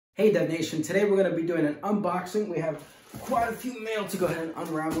Hey Dev Nation, today we're going to be doing an unboxing. We have quite a few mail to go ahead and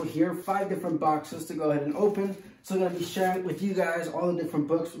unravel here, 5 different boxes to go ahead and open. So I'm going to be sharing with you guys all the different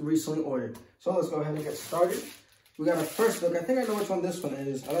books recently ordered. So let's go ahead and get started. We got our first book. I think I know which one this one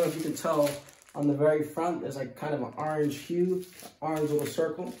is. I don't know if you can tell on the very front, there's like kind of an orange hue, orange little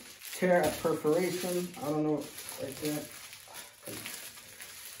circle. Tear at perforation. I don't know, right there.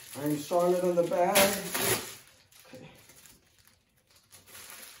 I'm showing it on the bag. Okay.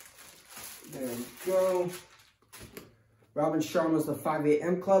 There we go. Robin Sharma's The 5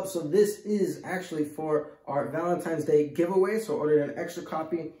 a.m. Club. So this is actually for our Valentine's Day giveaway. So I ordered an extra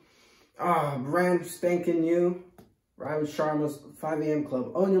copy. Brand spanking new. Robin Sharma's 5 a.m.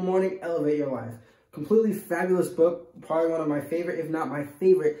 Club. Own your morning, elevate your life. Completely fabulous book. Probably one of my favorite, if not my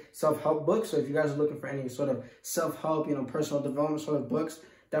favorite, self-help books. So if you guys are looking for any sort of self-help, personal development sort of books,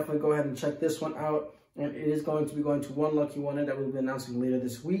 definitely go ahead and check this one out. And it is going to be going to one lucky winner that we'll be announcing later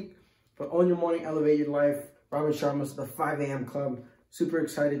this week. But Own Your Morning, Elevate Your Life. Robin Sharma's The 5 a.m. Club. Super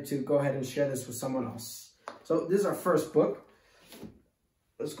excited to go ahead and share this with someone else. So this is our first book.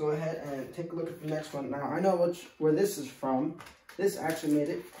 Let's go ahead and take a look at the next one. Now, I know where this is from. This actually made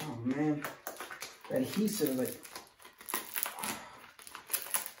it. Oh, man. The adhesive, like.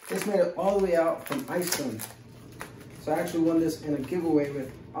 This made it all the way out from Iceland. So I actually won this in a giveaway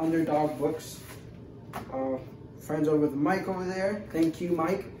with Underdog Books. Friends over with Mike over there. Thank you,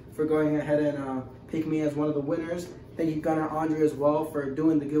 Mike, for going ahead and picking me as one of the winners. Thank you, Gunnar Andri, as well, for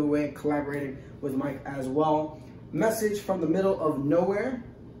doing the giveaway and collaborating with Mike as well. Message from the Middle of Nowhere.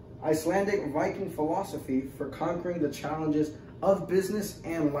 Icelandic Viking philosophy for conquering the challenges of business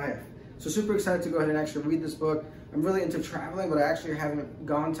and life. So super excited to go ahead and actually read this book. I'm really into traveling, but I actually haven't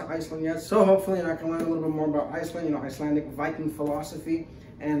gone to Iceland yet. So hopefully I can learn a little bit more about Iceland, Icelandic Viking philosophy,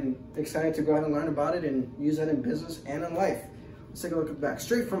 and excited to go ahead and learn about it and use that in business and in life. Let's take a look at back.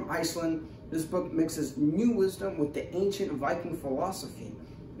 Straight from Iceland, this book mixes new wisdom with the ancient Viking philosophy.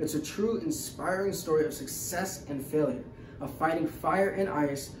 It's a true, inspiring story of success and failure, of fighting fire and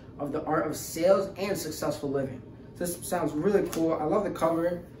ice, of the art of sales and successful living. This sounds really cool. I love the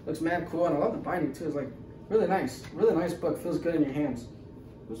cover. Looks mad cool, and I love the binding too. It's like really nice book. Feels good in your hands.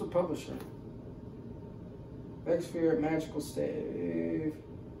 Who's the publisher? Exsphere, Magical Stave.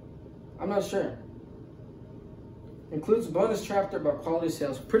 I'm not sure. Includes a bonus chapter about quality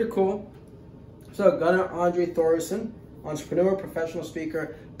sales. Pretty cool. So Gunnar Andri Thorisson, entrepreneur, professional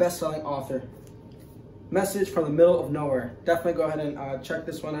speaker, best-selling author. Message from the Middle of Nowhere. Definitely go ahead and check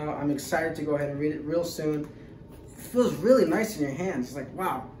this one out. I'm excited to go ahead and read it real soon. It feels really nice in your hands. It's like,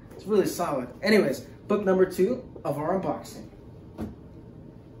 wow, it's really solid. Anyways, book number 2 of our unboxing.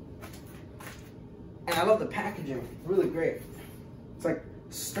 And I love the packaging. Really great. It's like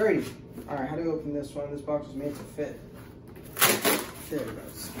sturdy. All right, how do we open this one? This box was made to fit. There it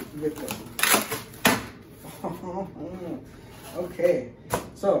goes. Rip it. Okay,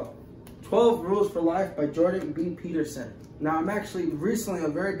 so 12 Rules for Life by Jordan B. Peterson. Now, I'm actually recently a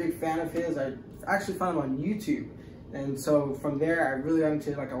very big fan of his. I actually found him on YouTube. And so from there, I really got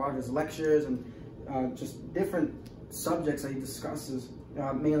into like a lot of his lectures and just different subjects that he discusses,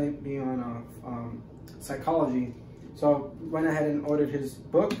 mainly being on psychology. So went ahead and ordered his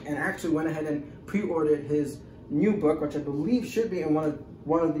book, and actually went ahead and pre-ordered his new book, which I believe should be in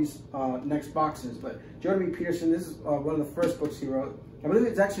one of these next boxes. But Jordan B. Peterson, this is one of the first books he wrote. I believe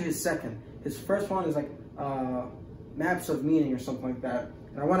it's actually his second. His first one is like Maps of Meaning or something like that.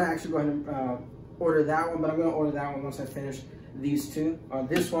 And I want to actually go ahead and order that one, but I'm going to order that one once I finish these two.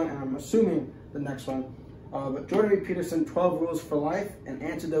 This one, and I'm assuming the next one. But Jordan B. Peterson, 12 Rules for Life, An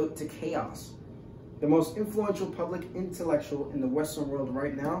Antidote to Chaos. The most influential public intellectual in the Western world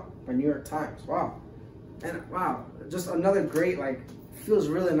right now by New York Times. Wow. And wow, just another great, feels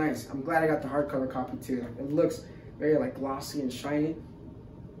really nice. I'm glad I got the hardcover copy too. It looks very glossy and shiny.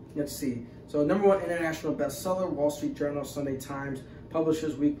 Let's see. So #1 international bestseller, Wall Street Journal, Sunday Times,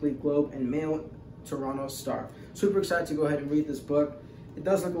 Publishers Weekly, Globe, and Mail, Toronto Star. Super excited to go ahead and read this book. It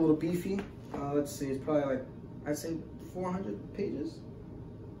does look a little beefy. Let's see, it's probably I'd say 400 pages.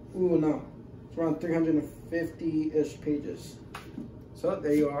 Ooh, no. It's around 350-ish pages. So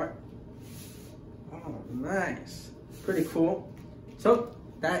there you are. Oh, nice. Pretty cool. So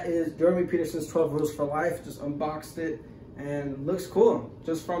that is Jordan B. Peterson's 12 Rules for Life. Just unboxed it and looks cool.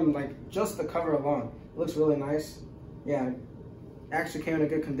 Just from just the cover alone. It looks really nice. Yeah, actually came in a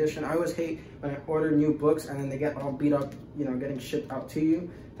good condition. I always hate when I order new books and then they get all beat up, getting shipped out to you.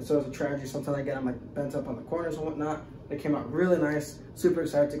 That's always a tragedy. Sometimes I get them bent up on the corners and whatnot. They came out really nice. Super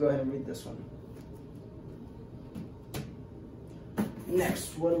excited to go ahead and read this one.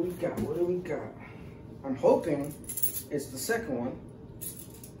 Next, what do we got? I'm hoping it's the second one.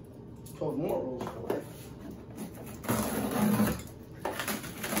 12 more rules for life.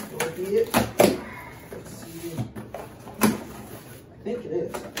 Will it be it? Let's see. I think it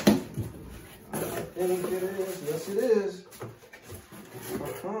is. I think it is. Yes, it is.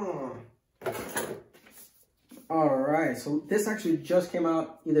 All right, so this actually just came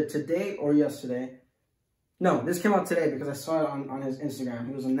out either today or yesterday. No, this came out today because I saw it on his Instagram.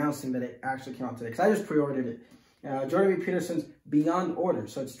 He was announcing that it actually came out today because I just pre-ordered it. Jordan B. Peterson's Beyond Order.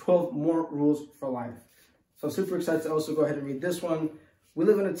 So it's 12 more rules for life. So I'm super excited to also go ahead and read this one. We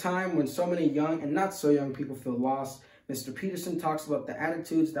live in a time when so many young and not so young people feel lost. Mr. Peterson talks about the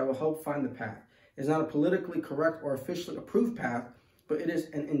attitudes that will help find the path. It's not a politically correct or officially approved path, but it is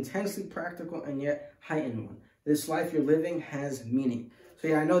an intensely practical and yet heightened one. This life you're living has meaning. So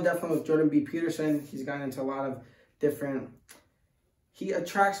yeah, I know definitely with Jordan B. Peterson, he's gotten into a lot of different, he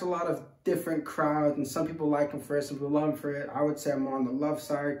attracts a lot of different crowds, and some people like him for it, some people love him for it. I would say I'm more on the love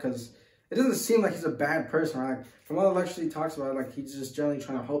side because it doesn't seem like he's a bad person. Like from all the lectures he talks about, like he's just generally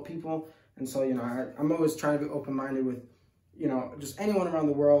trying to help people. And so, you know, I'm always trying to be open-minded with, you know, just anyone around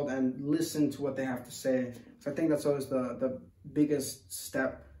the world and listen to what they have to say. So I think that's always the biggest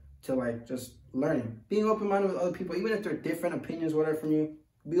step to like just learning. Being open-minded with other people, even if they're different opinions, whatever from you,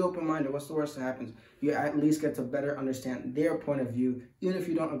 be open-minded. What's the worst that happens? You at least get to better understand their point of view, even if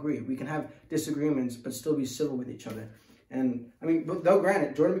you don't agree. We can have disagreements, but still be civil with each other. And I mean, but though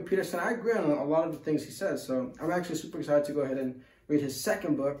granted, Jordan B. Peterson, I agree on a lot of the things he says. So I'm actually super excited to go ahead and read his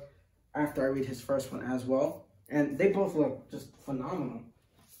second book after I read his first one as well. And they both look just phenomenal.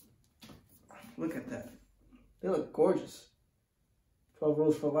 Look at that. They look gorgeous. 12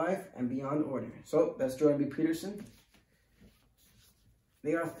 Rules for Life and Beyond Order. So that's Jordan B. Peterson.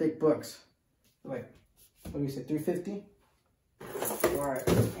 They are thick books. Like, what do we say, 350? All right,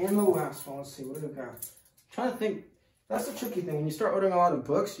 and the last one, let's see, what do we got? I'm trying to think. That's the tricky thing. When you start ordering a lot of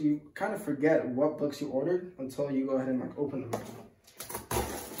books, you kind of forget what books you ordered until you go ahead and like open them.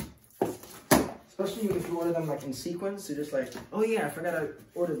 Especially if you order them like in sequence, you're just like, oh yeah, I forgot I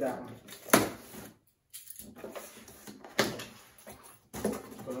ordered that one.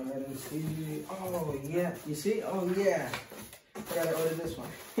 Go ahead and see. Oh yeah, you see? Oh yeah, I forgot I ordered this one.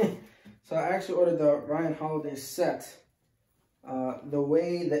 So I actually ordered the Ryan Holiday set. The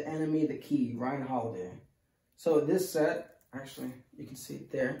Way, the Enemy, the Key, Ryan Holiday. So this set, actually, you can see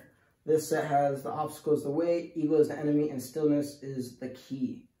it there. This set has the obstacle is the way, ego is the enemy, and stillness is the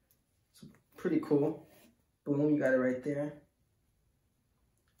key. So pretty cool. Boom, you got it right there.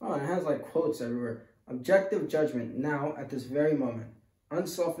 Oh, and it has like quotes everywhere. Objective judgment, now, at this very moment.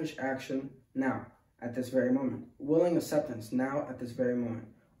 Unselfish action, now, at this very moment. Willing acceptance, now, at this very moment.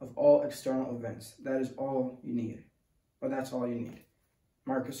 Of all external events. That is all you need. Or that's all you need.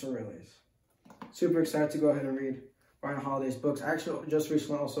 Marcus Aurelius. Super excited to go ahead and read Ryan Holiday's books. I actually just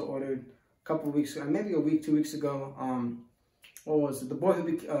recently also ordered a couple of weeks ago, maybe a week, 2 weeks ago. What was it? The Boy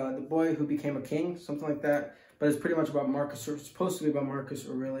Who Became a King, something like that. But it's pretty much about Marcus. It's supposed to be about Marcus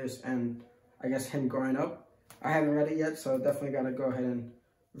Aurelius and I guess him growing up. I haven't read it yet, so definitely got to go ahead and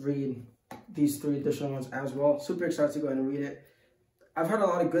read these 3 additional ones as well. Super excited to go ahead and read it. I've heard a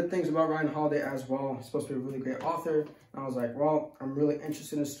lot of good things about Ryan Holiday as well. He's supposed to be a really great author. And I was like, well, I'm really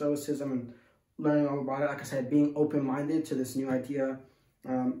interested in Stoicism and learning all about it. Like I said, being open-minded to this new idea.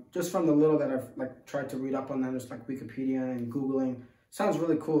 Just from the little that I've like tried to read up on them, just like Wikipedia and Googling. Sounds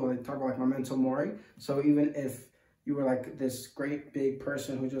really cool. They talk about like memento mori. So even if you were like this great big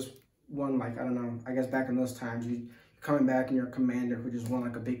person who just won, like, I don't know, I guess back in those times, you're coming back and you're a commander who just won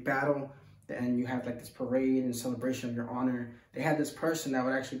like a big battle. And you have like this parade and celebration of your honor. They had this person that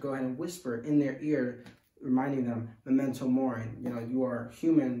would actually go ahead and whisper in their ear, reminding them, memento mori, you know, you are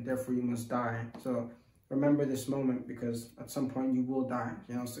human, therefore you must die. So remember this moment because at some point you will die,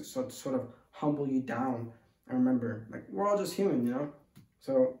 you know, so to sort of humble you down. And remember, like, we're all just human, you know?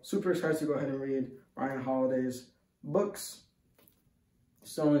 So super excited to go ahead and read Ryan Holiday's books.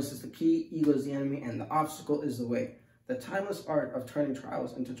 Stillness is the key, ego is the enemy, and the obstacle is the way. The timeless art of turning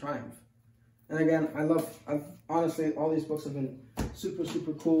trials into triumph. And again, honestly, all these books have been super,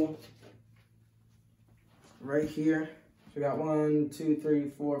 super cool. Right here, so we got 1, 2,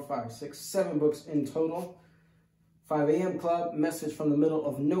 3, 4, 5, 6, 7 books in total. 5 a.m. Club, Message from the Middle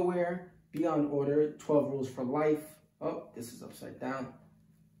of Nowhere, Beyond Order, 12 Rules for Life. Oh, this is upside down.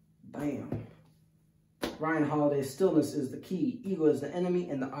 Bam. Ryan Holiday, Stillness is the Key, Ego is the Enemy,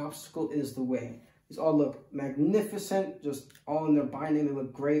 and the Obstacle is the Way. These all look magnificent, just all in their binding. They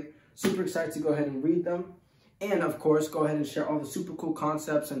look great. Super excited to go ahead and read them. And of course, go ahead and share all the super cool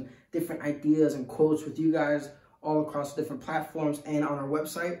concepts and different ideas and quotes with you guys all across different platforms and on our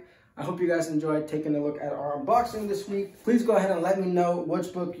website. I hope you guys enjoyed taking a look at our unboxing this week. Please go ahead and let me know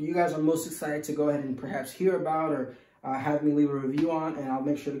which book you guys are most excited to go ahead and perhaps hear about or have me leave a review on, and I'll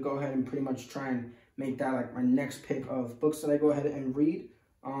make sure to go ahead and pretty much try and make that like my next pick of books that I go ahead and read.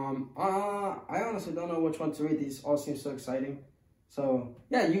 I honestly don't know which one to read. These all seem so exciting. So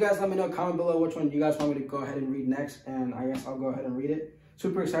yeah, you guys let me know, comment below which one you guys want me to go ahead and read next, and I guess I'll go ahead and read it.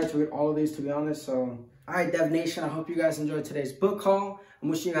 Super excited to read all of these, to be honest. So all right, Dev Nation, I hope you guys enjoyed today's book haul. I'm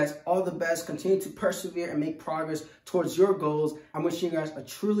wishing you guys all the best. Continue to persevere and make progress towards your goals. I'm wishing you guys a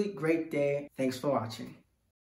truly great day. Thanks for watching.